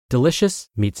Delicious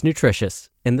meets nutritious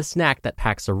in the snack that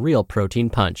packs a real protein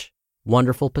punch.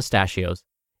 Wonderful Pistachios.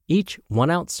 Each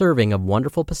 1-ounce serving of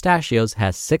Wonderful Pistachios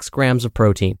has 6 grams of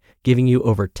protein, giving you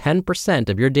over 10%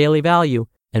 of your daily value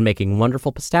and making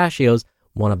Wonderful Pistachios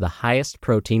one of the highest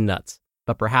protein nuts.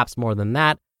 But perhaps more than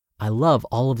that, I love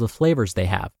all of the flavors they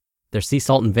have. Their sea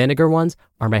salt and vinegar ones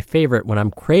are my favorite when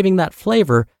I'm craving that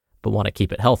flavor but want to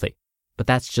keep it healthy. But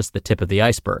that's just the tip of the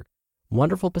iceberg.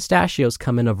 Wonderful Pistachios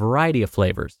come in a variety of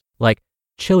flavors, like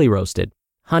chili roasted,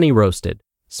 honey roasted,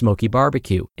 smoky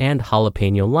barbecue, and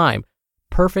jalapeno lime,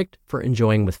 perfect for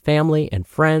enjoying with family and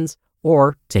friends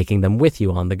or taking them with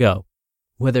you on the go.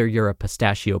 Whether you're a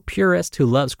pistachio purist who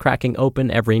loves cracking open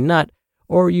every nut,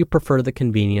 or you prefer the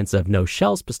convenience of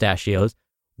no-shells pistachios,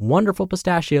 Wonderful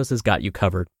Pistachios has got you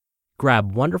covered.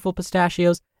 Grab Wonderful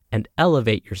Pistachios and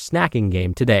elevate your snacking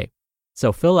game today.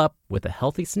 So fill up with a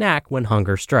healthy snack when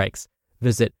hunger strikes.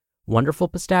 Visit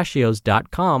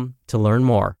wonderfulpistachios.com to learn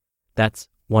more. That's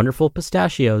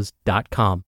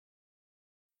wonderfulpistachios.com.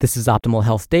 This is Optimal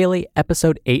Health Daily,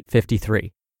 episode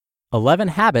 853. 11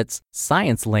 Habits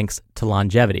Science Links to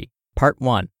Longevity, Part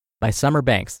 1, by Summer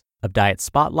Banks of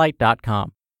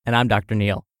DietSpotlight.com. And I'm Dr.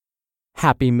 Neal.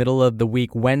 Happy middle of the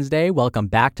week Wednesday. Welcome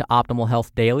back to Optimal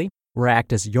Health Daily, where I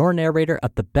act as your narrator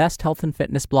of the best health and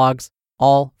fitness blogs,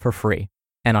 all for free.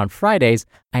 And on Fridays,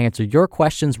 I answer your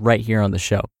questions right here on the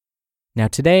show. Now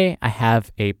today, I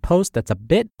have a post that's a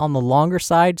bit on the longer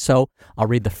side, so I'll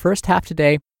read the first half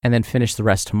today and then finish the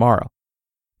rest tomorrow.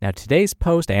 Now today's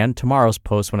post and tomorrow's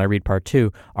post when I read part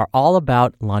 2 are all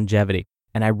about longevity,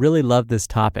 and I really love this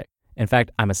topic. In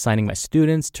fact, I'm assigning my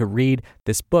students to read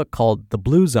this book called The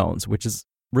Blue Zones, which is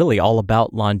really all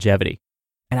about longevity.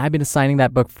 And I've been assigning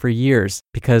that book for years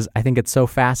because I think it's so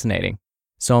fascinating.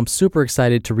 So I'm super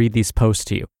excited to read these posts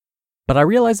to you. But I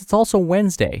realize it's also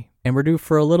Wednesday, and we're due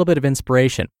for a little bit of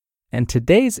inspiration. And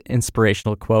today's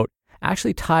inspirational quote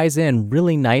actually ties in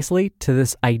really nicely to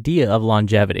this idea of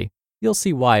longevity. You'll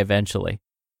see why eventually.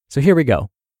 So here we go.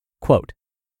 Quote,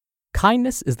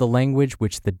 "Kindness is the language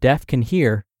which the deaf can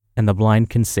hear and the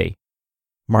blind can see."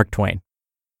 Mark Twain.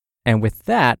 And with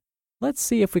that, let's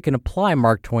see if we can apply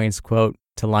Mark Twain's quote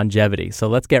to longevity. So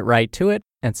let's get right to it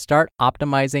and start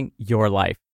optimizing your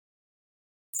life.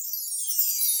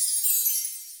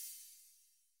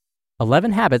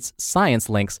 11 Habits Science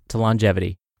Links to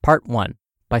Longevity, Part 1,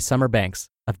 by Summer Banks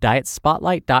of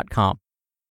DietSpotlight.com.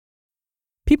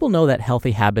 People know that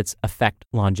healthy habits affect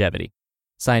longevity.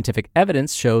 Scientific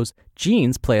evidence shows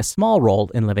genes play a small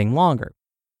role in living longer.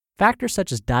 Factors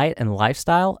such as diet and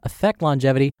lifestyle affect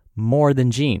longevity more than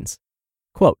genes.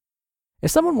 Quote, "If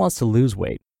someone wants to lose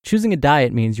weight, choosing a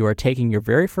diet means you are taking your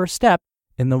very first step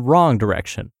in the wrong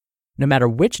direction. No matter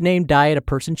which named diet a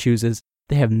person chooses,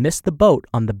 they have missed the boat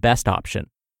on the best option.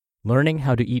 Learning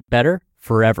how to eat better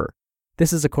forever."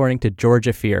 This is according to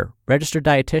Georgia Fear, registered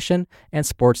dietitian and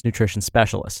sports nutrition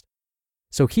specialist.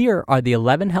 So here are the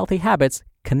 11 healthy habits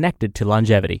connected to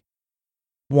longevity.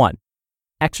 1.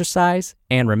 Exercise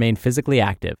and remain physically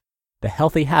active, the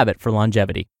healthy habit for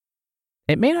longevity.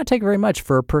 It may not take very much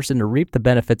for a person to reap the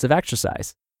benefits of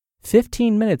exercise.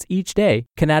 15 minutes each day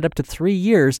can add up to 3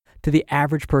 years to the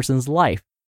average person's life.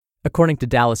 According to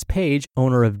Dallas Page,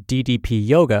 owner of DDP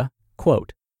Yoga,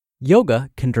 quote, "Yoga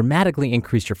can dramatically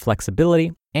increase your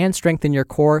flexibility and strengthen your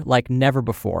core like never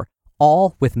before,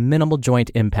 all with minimal joint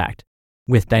impact.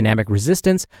 With dynamic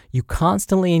resistance, you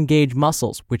constantly engage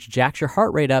muscles, which jacks your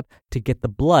heart rate up to get the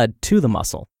blood to the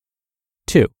muscle."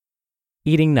 2.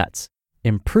 Eating nuts.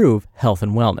 Improve health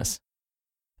and wellness.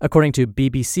 According to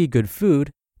BBC Good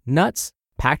Food, nuts,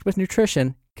 packed with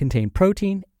nutrition, contain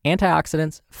protein,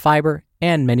 antioxidants, fiber,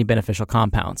 and many beneficial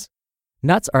compounds.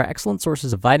 Nuts are excellent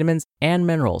sources of vitamins and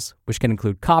minerals, which can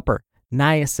include copper,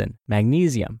 niacin,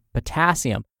 magnesium,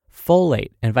 potassium,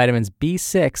 folate, and vitamins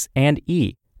B6 and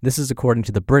E. This is according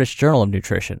to the British Journal of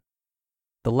Nutrition.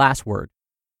 The last word.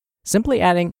 Simply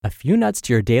adding a few nuts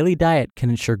to your daily diet can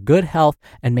ensure good health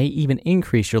and may even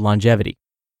increase your longevity.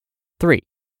 3.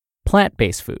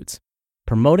 Plant-based foods.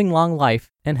 Promoting long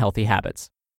life and healthy habits.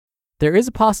 There is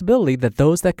a possibility that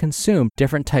those that consume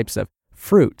different types of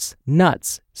fruits,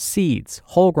 nuts, seeds,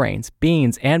 whole grains,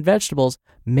 beans, and vegetables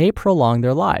may prolong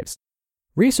their lives.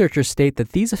 Researchers state that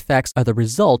these effects are the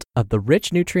result of the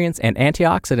rich nutrients and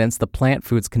antioxidants the plant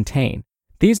foods contain.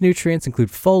 These nutrients include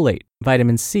folate,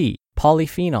 vitamin C,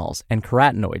 polyphenols, and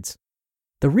carotenoids.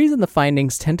 The reason the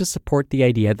findings tend to support the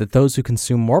idea that those who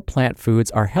consume more plant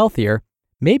foods are healthier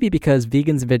may be because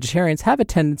vegans and vegetarians have a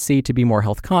tendency to be more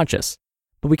health conscious.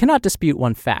 But we cannot dispute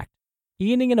one fact.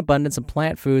 Eating an abundance of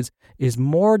plant foods is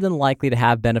more than likely to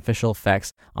have beneficial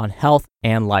effects on health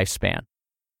and lifespan.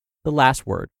 The last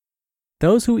word.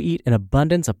 those who eat an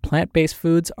abundance of plant-based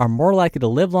foods are more likely to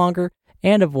live longer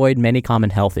and avoid many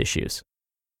common health issues.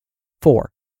 4.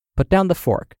 Put down the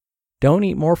fork. Don't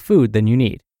eat more food than you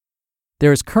need.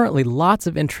 There is currently lots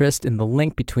of interest in the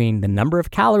link between the number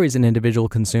of calories an individual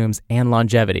consumes and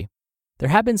longevity. There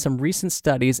have been some recent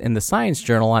studies in the Science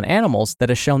Journal on animals that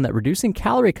have shown that reducing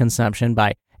calorie consumption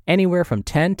by anywhere from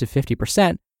 10 to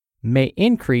 50% may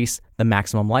increase the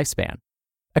maximum lifespan.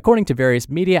 According to various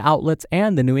media outlets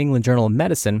and the New England Journal of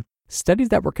Medicine, studies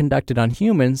that were conducted on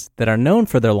humans that are known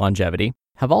for their longevity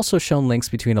have also shown links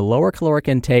between a lower caloric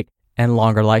intake and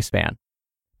longer lifespan.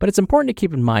 But it's important to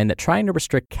keep in mind that trying to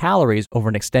restrict calories over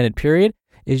an extended period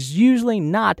is usually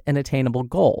not an attainable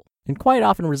goal and quite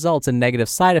often results in negative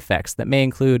side effects that may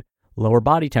include lower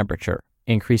body temperature,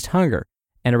 increased hunger,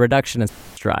 and a reduction in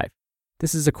sex drive.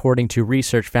 This is according to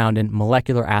research found in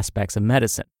Molecular Aspects of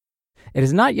Medicine. It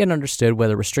is not yet understood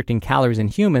whether restricting calories in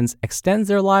humans extends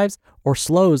their lives or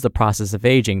slows the process of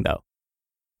aging, though.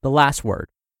 The last word.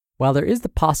 While there is the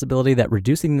possibility that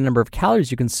reducing the number of calories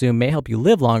you consume may help you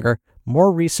live longer,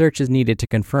 more research is needed to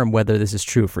confirm whether this is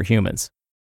true for humans.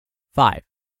 5.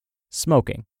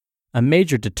 Smoking. A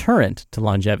major deterrent to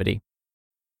longevity.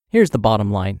 Here's the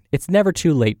bottom line. It's never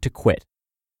too late to quit.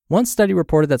 One study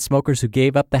reported that smokers who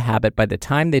gave up the habit by the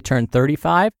time they turned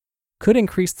 35 could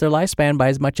increase their lifespan by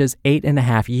as much as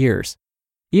 8.5 years.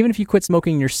 Even if you quit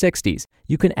smoking in your 60s,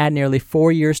 you can add nearly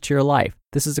 4 years to your life.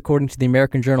 This is according to the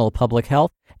American Journal of Public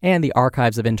Health and the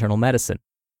Archives of Internal Medicine.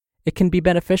 It can be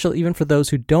beneficial even for those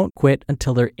who don't quit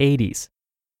until their 80s.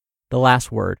 The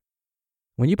last word.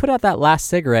 When you put out that last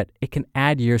cigarette, it can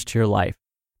add years to your life.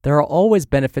 There are always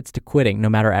benefits to quitting, no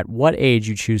matter at what age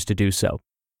you choose to do so.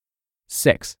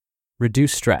 6.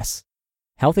 Reduce stress.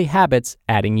 Healthy habits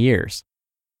adding years.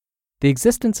 The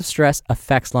existence of stress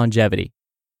affects longevity.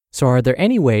 So are there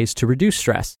any ways to reduce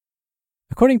stress?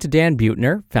 According to Dan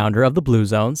Buettner, founder of the Blue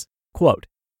Zones, quote,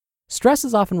 stress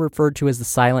is often referred to as the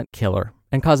silent killer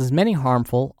and causes many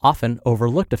harmful, often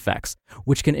overlooked effects,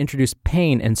 which can introduce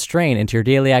pain and strain into your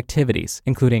daily activities,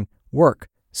 including work,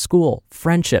 school,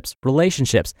 friendships,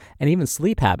 relationships, and even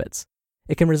sleep habits.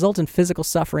 It can result in physical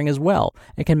suffering as well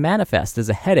and can manifest as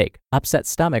a headache, upset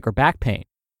stomach, or back pain.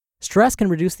 Stress can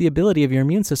reduce the ability of your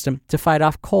immune system to fight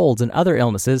off colds and other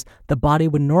illnesses the body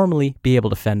would normally be able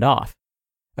to fend off.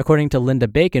 According to Linda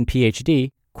Bacon, PhD,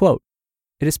 quote,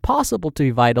 it is possible to be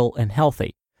vital and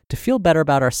healthy, to feel better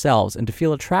about ourselves and to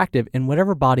feel attractive in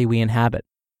whatever body we inhabit.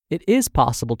 It is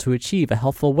possible to achieve a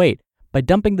healthful weight by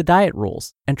dumping the diet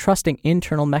rules and trusting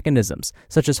internal mechanisms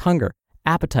such as hunger,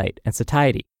 appetite, and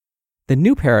satiety. The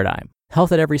new paradigm,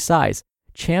 health at every size,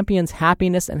 champions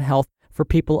happiness and health for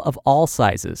people of all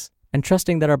sizes and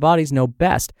trusting that our bodies know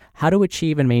best how to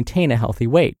achieve and maintain a healthy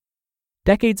weight.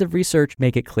 Decades of research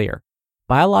make it clear.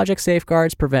 Biologic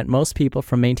safeguards prevent most people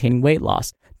from maintaining weight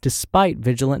loss despite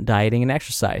vigilant dieting and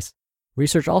exercise.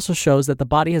 Research also shows that the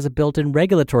body has a built-in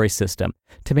regulatory system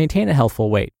to maintain a healthful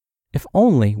weight, if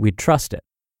only we'd trust it.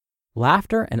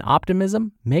 Laughter and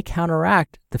optimism may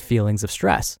counteract the feelings of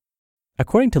stress.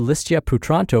 According to Listia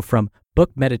Putranto from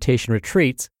Book Meditation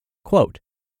Retreats, quote,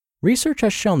 research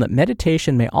has shown that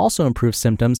meditation may also improve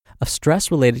symptoms of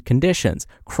stress-related conditions,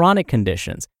 chronic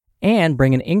conditions, and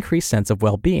bring an increased sense of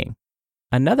well-being.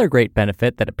 Another great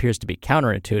benefit that appears to be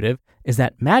counterintuitive is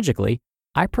that magically,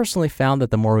 I personally found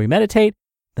that the more we meditate,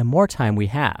 the more time we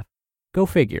have. Go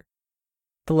figure.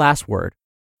 The last word.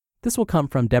 This will come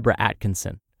from Deborah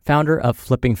Atkinson, founder of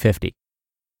Flipping 50.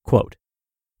 Quote,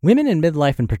 women in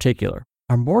midlife in particular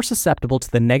are more susceptible to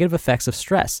the negative effects of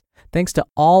stress thanks to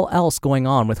all else going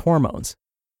on with hormones.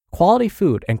 Quality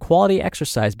food and quality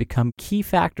exercise become key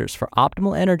factors for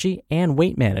optimal energy and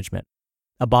weight management.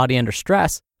 A body under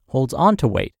stress holds on to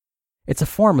weight. It's a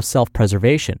form of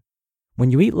self-preservation.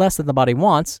 When you eat less than the body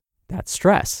wants, that's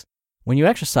stress. When you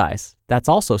exercise, that's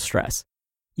also stress.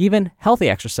 Even healthy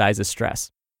exercise is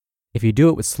stress. If you do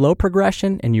it with slow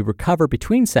progression and you recover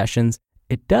between sessions,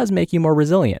 it does make you more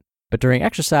resilient. But during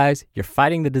exercise, you're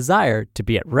fighting the desire to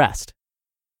be at rest.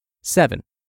 7.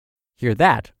 Hear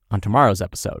that on tomorrow's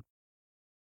episode.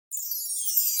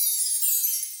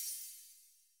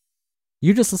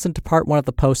 You just listened to part 1 of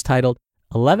the post titled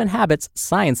 11 Habits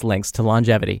Science Links to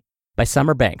Longevity by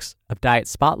Summer Banks of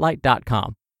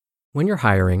DietSpotlight.com. When you're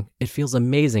hiring, it feels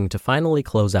amazing to finally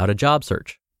close out a job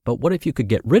search. But what if you could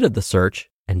get rid of the search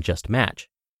and just match?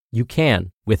 You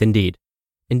can with Indeed.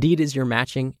 Indeed is your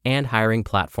matching and hiring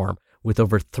platform with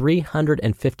over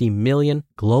 350 million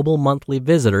global monthly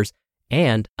visitors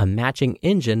and a matching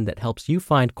engine that helps you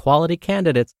find quality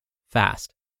candidates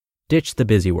fast. Ditch the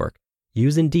busy work.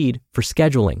 Use Indeed for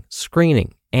scheduling,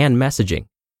 screening, and messaging.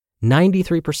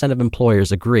 93% of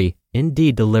employers agree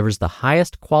Indeed delivers the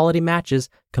highest quality matches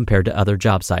compared to other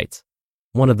job sites.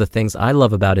 One of the things I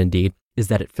love about Indeed is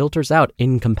that it filters out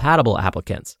incompatible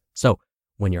applicants. So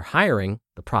when you're hiring,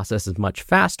 the process is much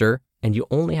faster and you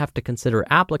only have to consider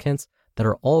applicants that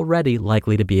are already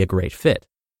likely to be a great fit.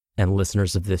 And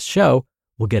listeners of this show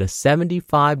will get a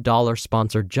 $75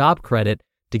 sponsored job credit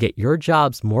to get your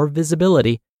jobs more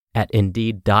visibility at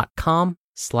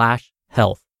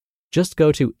Indeed.com/health. Just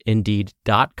go to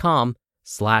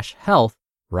Indeed.com/health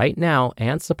right now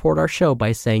and support our show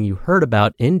by saying you heard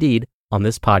about Indeed on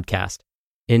this podcast.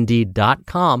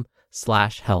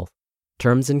 Indeed.com/health.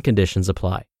 Terms and conditions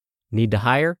apply. Need to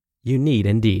hire? You need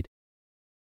Indeed.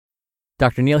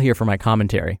 Dr. Neal here for my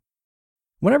commentary.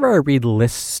 Whenever I read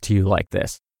lists to you like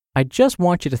this, I just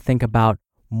want you to think about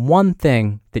one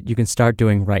thing that you can start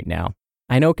doing right now.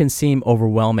 I know it can seem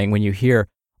overwhelming when you hear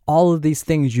all of these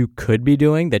things you could be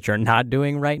doing that you're not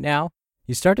doing right now.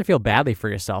 You start to feel badly for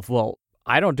yourself. Well,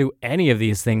 I don't do any of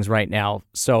these things right now,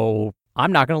 so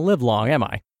I'm not going to live long, am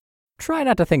I? Try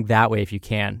not to think that way if you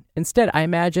can. Instead, I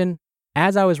imagine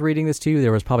as I was reading this to you,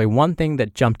 there was probably one thing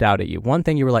that jumped out at you. One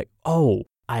thing you were like, oh,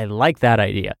 I like that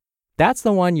idea. That's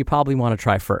the one you probably want to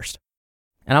try first.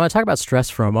 And I'm going to talk about stress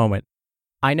for a moment.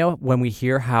 I know when we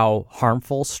hear how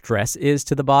harmful stress is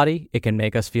to the body, it can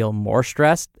make us feel more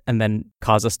stressed and then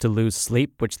cause us to lose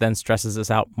sleep, which then stresses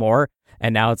us out more.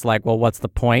 And now it's like, well, what's the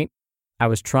point? I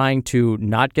was trying to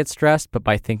not get stressed, but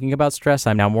by thinking about stress,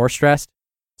 I'm now more stressed.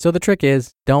 So the trick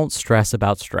is, don't stress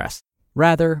about stress.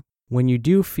 Rather, when you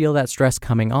do feel that stress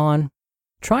coming on,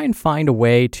 try and find a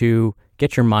way to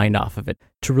get your mind off of it,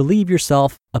 to relieve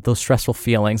yourself of those stressful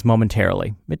feelings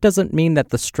momentarily. It doesn't mean that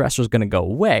the stressor is going to go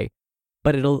away,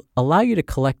 but it'll allow you to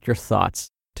collect your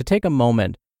thoughts, to take a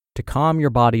moment to calm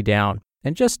your body down.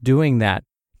 And just doing that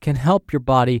can help your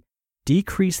body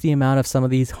decrease the amount of some of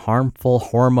these harmful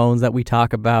hormones that we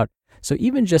talk about. So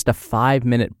even just a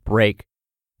 5-minute break,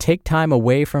 take time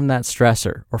away from that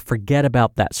stressor or forget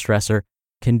about that stressor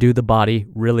can do the body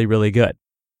really, really good.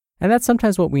 And that's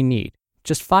sometimes what we need.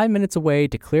 Just 5 minutes away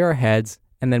to clear our heads,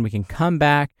 and then we can come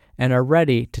back and are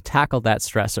ready to tackle that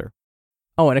stressor.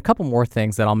 Oh, and a couple more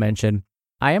things that I'll mention.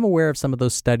 I am aware of some of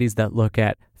those studies that look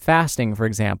at fasting, for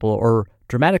example, or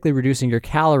dramatically reducing your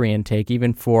calorie intake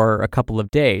even for a couple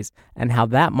of days, and how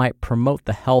that might promote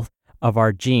the health of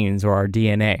our genes or our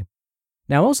DNA.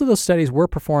 Now, most of those studies were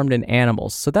performed in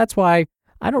animals, so that's why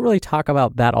I don't really talk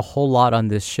about that a whole lot on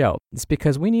this show. It's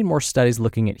because we need more studies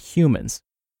looking at humans.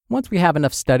 Once we have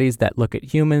enough studies that look at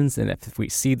humans, and if we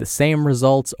see the same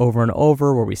results over and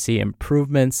over, where we see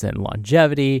improvements in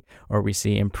longevity, or we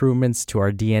see improvements to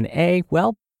our DNA,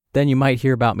 well, then you might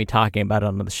hear about me talking about it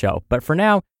on the show. But for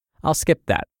now, I'll skip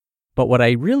that. But what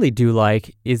I really do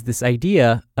like is this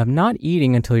idea of not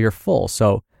eating until you're full.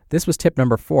 So this was tip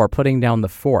number 4, putting down the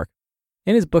fork.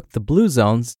 In his book, The Blue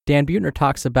Zones, Dan Buettner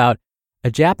talks about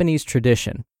a Japanese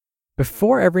tradition.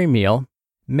 Before every meal,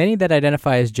 many that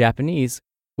identify as Japanese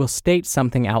will state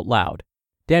something out loud.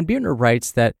 Dan Buettner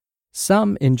writes that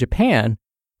some in Japan,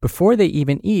 before they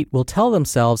even eat, will tell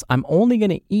themselves, I'm only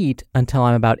going to eat until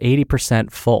I'm about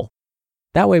 80% full.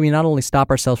 That way we not only stop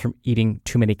ourselves from eating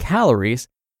too many calories,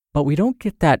 but we don't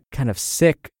get that kind of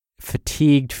sick,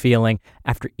 fatigued feeling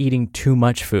after eating too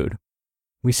much food.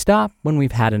 We stop when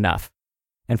we've had enough.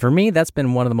 And for me, that's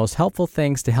been one of the most helpful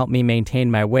things to help me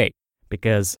maintain my weight,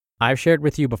 because I've shared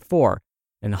with you before,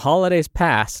 in the holidays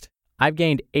past, I've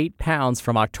gained 8 pounds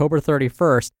from October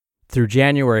 31st through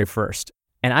January 1st,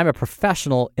 and I'm a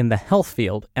professional in the health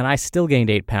field, and I still gained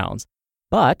 8 pounds.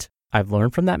 But I've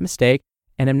learned from that mistake,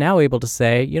 and am now able to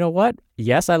say, you know what?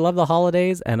 Yes, I love the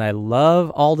holidays, and I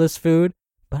love all this food,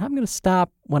 but I'm going to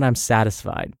stop when I'm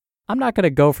satisfied. I'm not going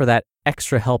to go for that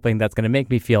extra helping that's going to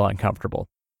make me feel uncomfortable.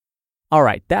 All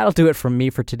right, that'll do it from me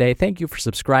for today. Thank you for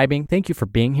subscribing. Thank you for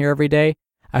being here every day.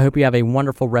 I hope you have a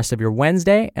wonderful rest of your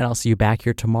Wednesday, and I'll see you back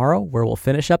here tomorrow where we'll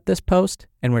finish up this post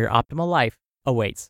and where your optimal life awaits.